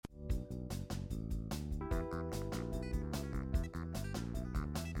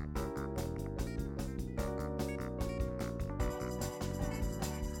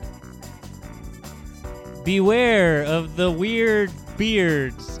beware of the weird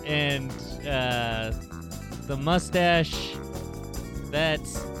beards and the mustache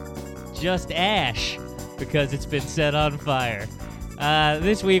that's just ash because it's been set on fire.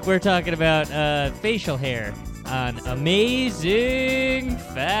 This week we're talking about facial hair on Amazing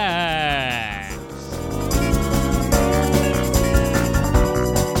Facts.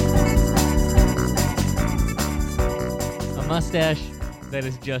 A mustache that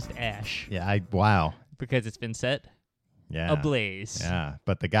is just ash. Yeah, wow. Because it's been set Yeah. ablaze. Yeah,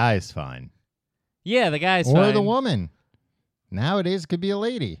 but the guy's fine. Yeah, the guy's Or fine. the woman. Nowadays, it could be a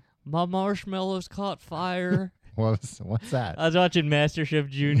lady. My marshmallows caught fire. What's that? I was watching MasterChef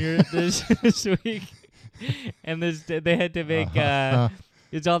Junior this week, and they had to make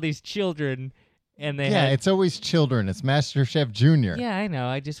it's all these children, and it's always children. It's MasterChef Junior. Yeah, I know.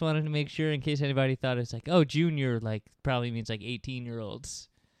 I just wanted to make sure in case anybody thought it's like, oh, junior, like probably means like 18-year-olds.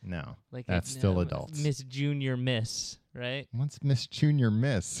 No, Like that's still adults. Miss Junior Miss, right? What's Miss Junior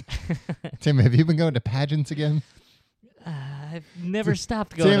Miss? Tim, have you been going to pageants again? I've never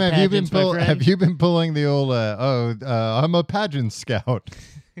stopped going Tim, to pageants, my friend. have you been pulling the old, I'm a pageant scout?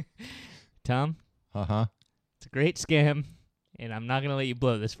 Tom? Uh-huh. It's a great scam, and I'm not going to let you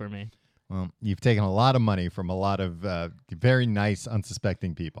blow this for me. Well, you've taken a lot of money from a lot of very nice,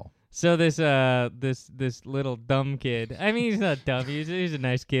 unsuspecting people. So this little dumb kid. I mean, he's not dumb. He's a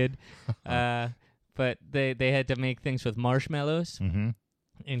nice kid. But they had to make things with marshmallows. Mm-hmm.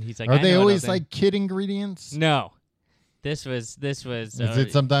 And he's like, are they always like kid ingredients? No. This was. Is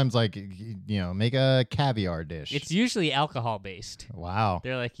it sometimes like, make a caviar dish? It's usually alcohol based. Wow.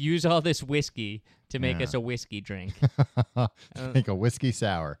 They're like, use all this whiskey to make us a whiskey drink. Make a whiskey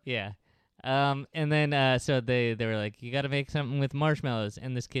sour. Yeah. And then so they were like, you got to make something with marshmallows.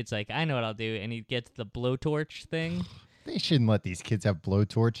 And this kid's like, I know what I'll do. And he gets the blowtorch thing. They shouldn't let these kids have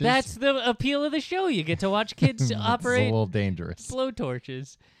blowtorches. That's the appeal of the show. You get to watch kids operate a little dangerous.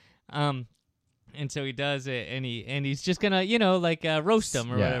 blowtorches. And so he does it, and he's just gonna, roast them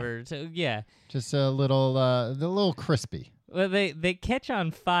or whatever. So yeah, just a little crispy. Well, they catch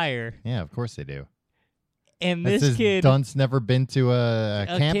on fire. Yeah, of course they do. And That's this kid, dunce never been to a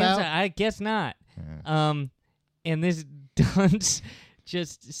camp out? I guess not. Yeah. And this dunce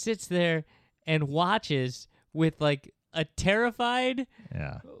just sits there and watches with like a terrified,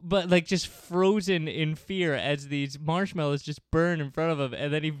 but like just frozen in fear as these marshmallows just burn in front of him,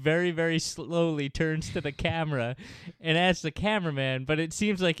 and then he very, very slowly turns to the camera and asks the cameraman, but it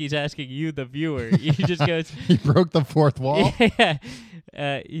seems like he's asking you, the viewer. He just goes, he broke the fourth wall? Yeah.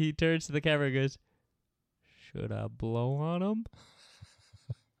 He turns to the camera and goes, should I blow on him?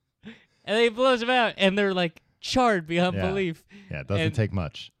 And then he blows him out, and they're like charred beyond belief. Yeah, it doesn't take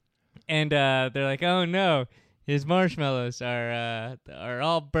much. And they're like, oh no, his marshmallows are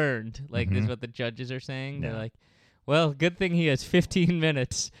all burned. Like this is what the judges are saying. They're like, well, good thing he has 15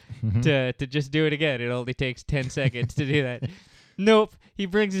 minutes to just do it again. It only takes 10 seconds to do that. Nope. He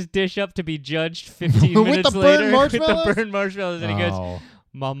brings his dish up to be judged 15 minutes later with the burned marshmallows, and he goes,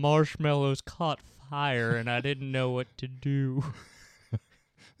 my marshmallows caught fire, and I didn't know what to do.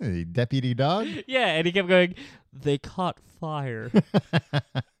 Hey, deputy dog? Yeah, and he kept going, they caught fire.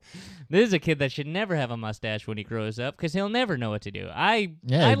 This is a kid that should never have a mustache when he grows up because he'll never know what to do.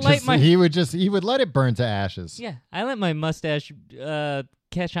 He would let it burn to ashes. Yeah, I let my mustache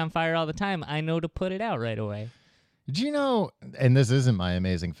catch on fire all the time. I know to put it out right away. Did you know, and this isn't my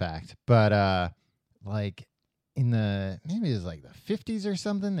amazing fact, but like in maybe it was like the 50s or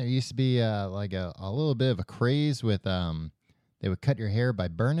something, there used to be like a little bit of a craze with they would cut your hair by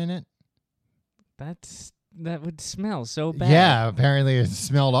burning it. That would smell so bad. Yeah, apparently it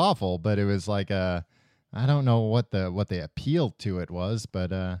smelled awful, but it was like I don't know what the appeal to it was, but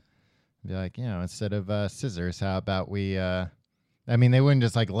be like, instead of scissors, how about we I mean, they wouldn't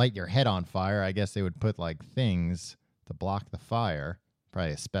just like light your head on fire. I guess they would put like things to block the fire.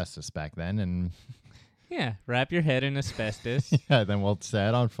 Probably asbestos back then, and yeah, wrap your head in asbestos. Yeah, then we'll set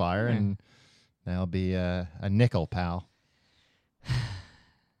it on fire, and that'll be a nickel, pal.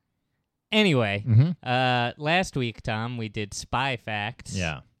 Anyway, last week, Tom, we did spy facts.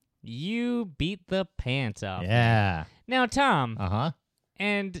 Yeah. You beat the pants off. Yeah. Now, Tom. Uh-huh.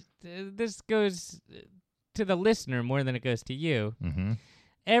 And this goes to the listener more than it goes to you. Mm-hmm.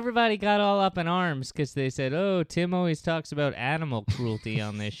 Everybody got all up in arms because they said, oh, Tim always talks about animal cruelty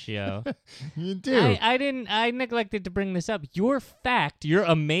on this show. You do. I neglected to bring this up. Your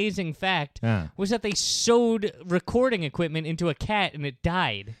amazing fact, was that they sewed recording equipment into a cat and it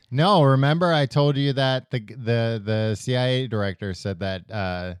died. No, remember I told you that the CIA director said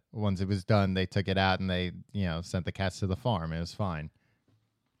that once it was done, they took it out and they, sent the cats to the farm. It was fine.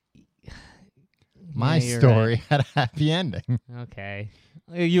 My Yeah, you're story right. had a happy ending. Okay.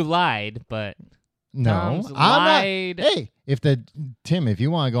 You lied, but No, Tom's I'm lied. not. Hey, Tim, if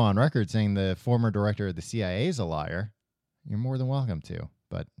you want to go on record saying the former director of the CIA is a liar, you're more than welcome to.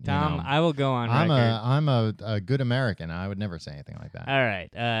 But Tom, you know, I will go on I'm record. I'm a good American. I would never say anything like that. All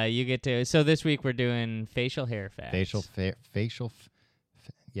right. You get to. So this week we're doing facial hair facts. Facial hair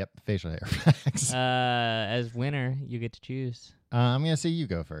facts. As winner, you get to choose. I'm gonna say you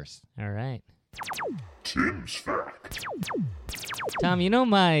go first. All right. Tim's fact. Tom, you know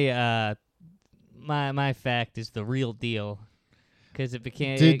my my fact is the real deal because it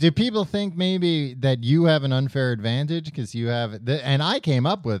became. Do people think maybe that you have an unfair advantage because you have and I came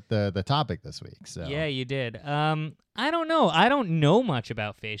up with the topic this week. So Yeah, you did. I don't know. I don't know much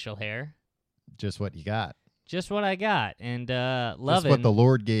about facial hair. just what you got. Just what I got, and That's loving what the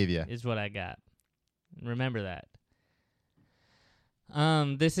Lord gave you. is what I got. Remember that.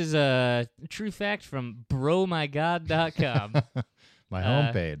 This is a true fact from bromygod.com. My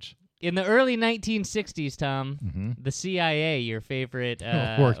homepage. In the early 1960s, Tom, Mm-hmm. the CIA, your favorite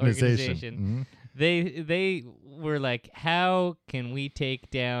Organization. they were like, how can we take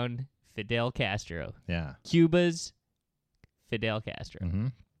down Fidel Castro? Yeah. Cuba's Fidel Castro. Mm-hmm.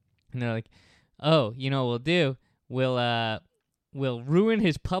 And they're like, oh, you know what we'll do? We'll ruin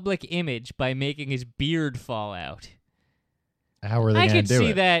his public image by making his beard fall out. How are they I going to could do see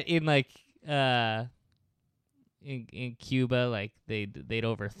it? that in like in Cuba, like they'd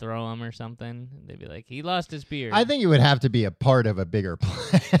overthrow him or something. They'd be like, he lost his beard. I think it would have to be a part of a bigger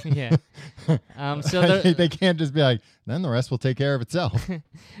plan. Yeah. So I think they can't just be like, then the rest will take care of itself.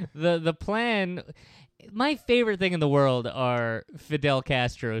 the plan. My favorite thing in the world are Fidel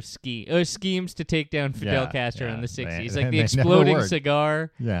Castro's schemes to take down Fidel Yeah, Castro yeah. in the 60s. They Like the never exploding worked.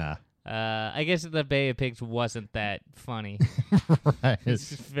 cigar. Yeah. I guess the Bay of Pigs wasn't that funny. Right. It's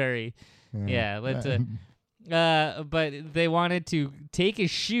just very, yeah. Let's. But they wanted to take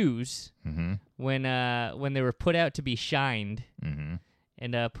his shoes Mm-hmm. when they were put out to be shined Mm-hmm.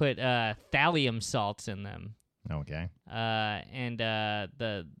 and put thallium salts in them. Okay. And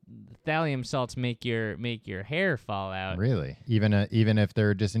the thallium salts make your hair fall out. Really? Even if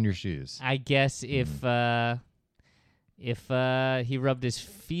they're just in your shoes. I guess if he rubbed his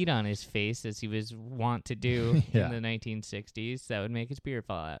feet on his face as he was wont to do Yeah. in the 1960s, that would make his beard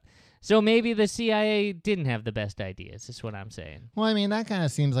fall out. So maybe the CIA didn't have the best ideas, is what I'm saying. Well, I mean, that kind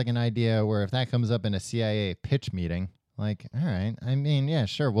of seems like an idea where if that comes up in a CIA pitch meeting, like, all right, I mean, yeah,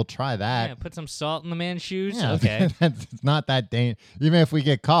 sure, we'll try that. Yeah, put some salt in the man's shoes. Yeah, Okay. it's not that dangerous. Even if we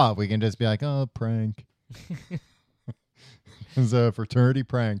get caught, we can just be like, oh, prank. It's a fraternity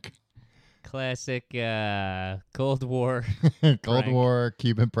prank. Classic Cold War. Cold Prank. War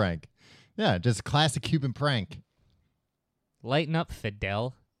Cuban prank. Yeah, just classic Cuban prank. Lighten up,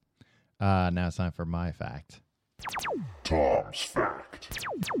 Fidel. Now it's time for my fact. Tom's fact.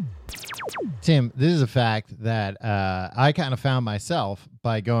 Tim, this is a fact that I kind of found myself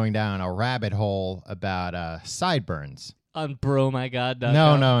by going down a rabbit hole about sideburns. On bromygod.com.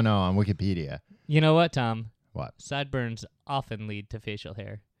 No, on Wikipedia. You know what, Tom? What? Sideburns often lead to facial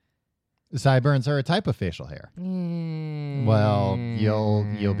hair. Sideburns are a type of facial hair. Well,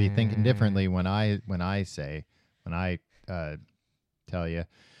 you'll be thinking differently when I tell you.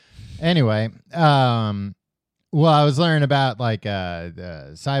 Anyway, well, I was learning about like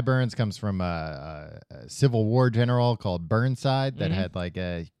sideburns comes from a Civil War general called Burnside that had like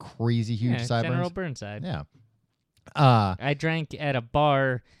a crazy huge sideburns. General Burnside. Yeah. I drank at a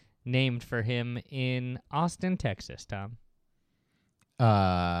bar named for him in Austin, Texas, Tom.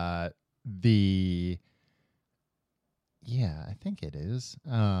 I think it is.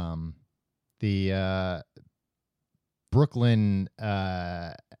 The Brooklyn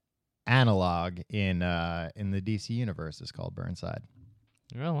analog in the DC universe is called Burnside.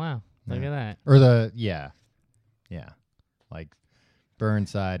 Oh, wow. Look Yeah. at that. Or like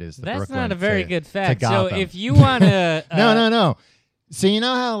Burnside is the That's Brooklyn not a very to- good fact. to So Gotham. if you want to... No. So you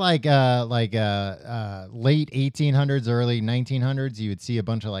know how like late 1800s, early 1900s, you would see a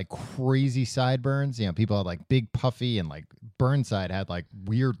bunch of like crazy sideburns. You know, people had like big puffy, and like Burnside had like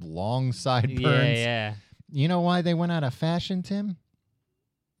weird long sideburns. Yeah. You know why they went out of fashion, Tim?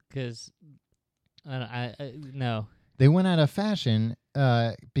 Because... no. They went out of fashion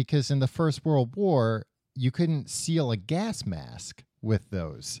because in the First World War, you couldn't seal a gas mask with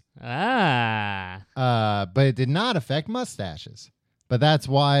those. Ah. But it did not affect mustaches. But that's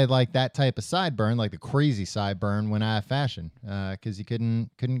why, like, that type of sideburn, like the crazy sideburn, went out of fashion because you couldn't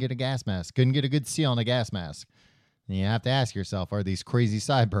get a gas mask, couldn't get a good seal on a gas mask. And you have to ask yourself, are these crazy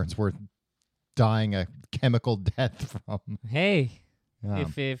sideburns worth dying a chemical death from? Hey,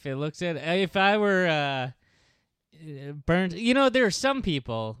 If it looks at if I were burned, there are some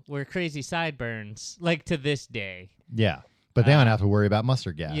people where crazy sideburns like to this day. Yeah, but they don't have to worry about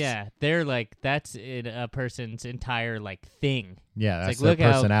mustard gas. Yeah, they're like that's a person's entire like thing. Yeah, It's that's like look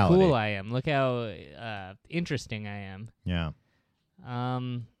their how personality. cool I am. Look how interesting I am. Yeah.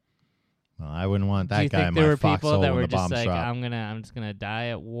 Um, Well, I wouldn't want do that you guy in think there my were people foxhole that in were the bomb just like, shop. I'm just gonna die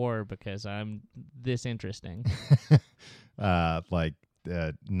at war because I'm this interesting? Like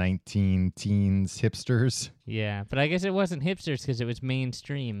 19 teens hipsters. Yeah, but I guess it wasn't hipsters because it was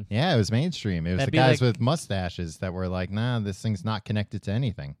mainstream. Yeah, it was mainstream. It was That'd the be guys like- with mustaches that were like, nah, this thing's not connected to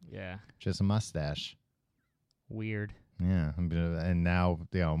anything. Yeah, Just a mustache. weird. Yeah. And now,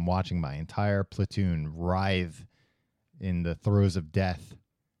 I'm watching my entire platoon writhe in the throes of death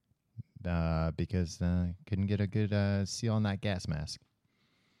because couldn't get a good seal on that gas mask.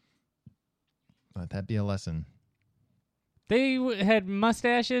 But that'd be a lesson. They had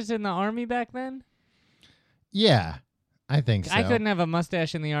mustaches in the army back then. Yeah, I think so. I couldn't have a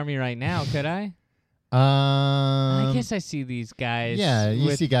mustache in the army right now, could I? I guess I see these guys. Yeah, you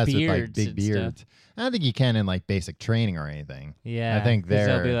with see guys with like beards big and beards. stuff. I don't think you can in like basic training or anything. Yeah, I think 'cause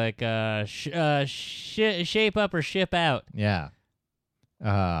they'll be they're- like, shape up or ship out. Yeah.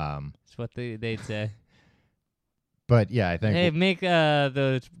 That's what they'd say. But yeah, I think Hey, make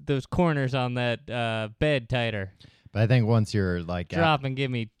those corners on that bed tighter. but I think once you're like Drop and give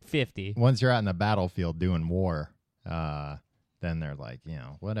me 50. once you're out in the battlefield doing war, then they're like,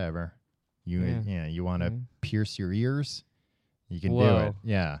 whatever. You want to Yeah. pierce your ears? You can do Whoa. it.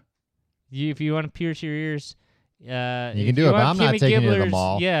 Yeah. If you want to pierce your ears, You can do it, but I'm not taking you to the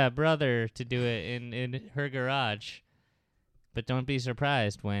mall. Yeah, brother, to do it in her garage. But don't be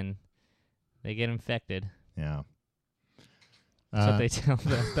surprised when they get infected. Yeah. That's what they tell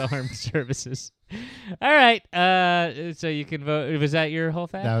the armed services. All right. So you can vote. Was that your whole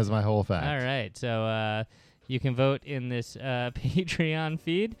fact? That was my whole fact. All right. So you can vote in this Patreon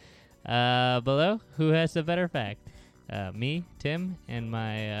feed below. Who has the better fact? Me, Tim, and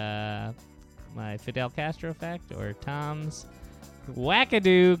my Fidel Castro fact, or Tom's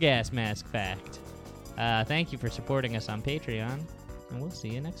wackadoo gas mask fact. Thank you for supporting us on Patreon, and we'll see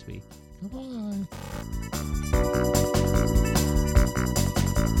you next week. Goodbye.